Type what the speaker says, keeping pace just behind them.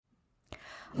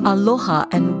Aloha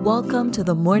and welcome to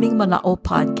the Morning Mana'o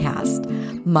podcast.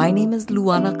 My name is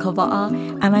Luana Kava'a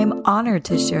and I'm honored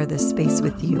to share this space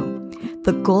with you.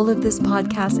 The goal of this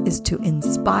podcast is to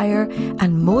inspire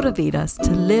and motivate us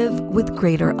to live with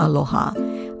greater aloha.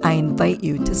 I invite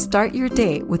you to start your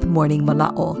day with Morning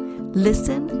Mana'o.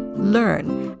 Listen,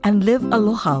 learn, and live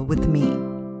aloha with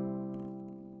me.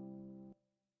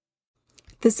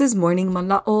 This is Morning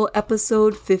Mana'o,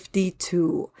 episode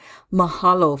 52.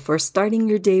 Mahalo for starting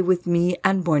your day with me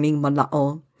and Morning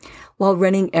Mana'o. While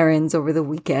running errands over the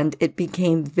weekend, it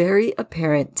became very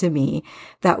apparent to me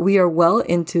that we are well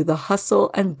into the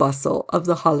hustle and bustle of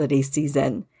the holiday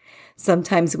season.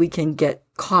 Sometimes we can get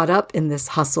caught up in this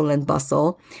hustle and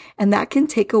bustle, and that can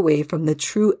take away from the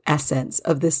true essence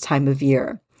of this time of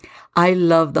year. I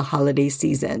love the holiday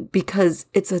season because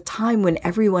it's a time when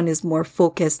everyone is more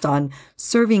focused on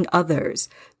serving others,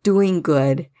 doing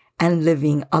good, and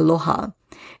living aloha.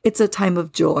 It's a time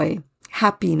of joy,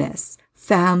 happiness,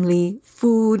 family,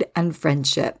 food, and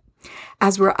friendship.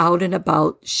 As we're out and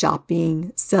about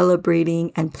shopping,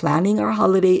 celebrating, and planning our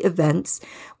holiday events,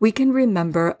 we can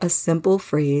remember a simple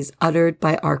phrase uttered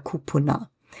by our kupuna.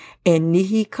 E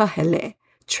nihi kahele,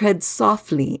 tread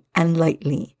softly and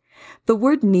lightly. The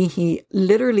word nihi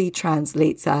literally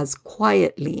translates as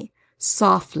quietly,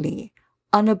 softly,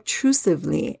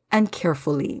 unobtrusively, and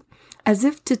carefully, as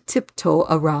if to tiptoe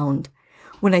around.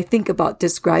 When I think about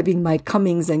describing my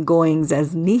comings and goings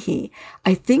as nihi,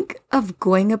 I think of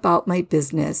going about my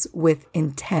business with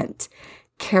intent,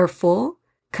 careful,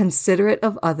 considerate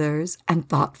of others, and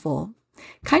thoughtful.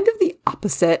 Kind of the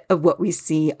opposite of what we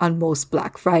see on most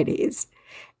Black Fridays.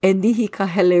 And Nihi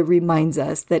Kahele reminds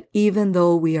us that even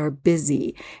though we are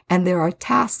busy and there are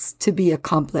tasks to be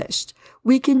accomplished,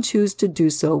 we can choose to do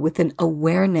so with an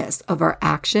awareness of our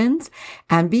actions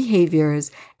and behaviors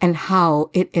and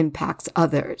how it impacts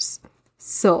others.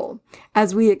 So,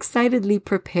 as we excitedly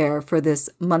prepare for this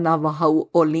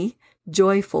Manawahau'oli,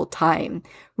 joyful time,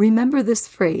 remember this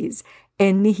phrase,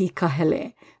 E nihi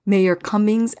kahele, may your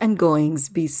comings and goings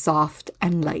be soft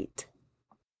and light.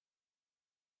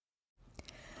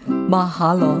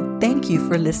 Mahalo. Thank you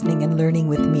for listening and learning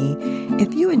with me.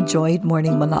 If you enjoyed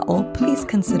Morning Mana'o, please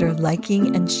consider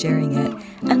liking and sharing it.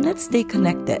 And let's stay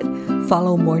connected.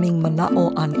 Follow Morning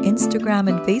Mana'o on Instagram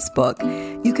and Facebook.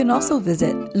 You can also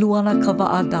visit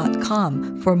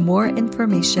luanakava'a.com for more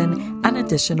information and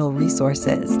additional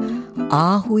resources.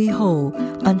 Ahui ho.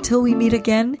 Until we meet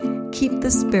again, keep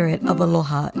the spirit of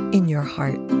aloha in your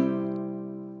heart.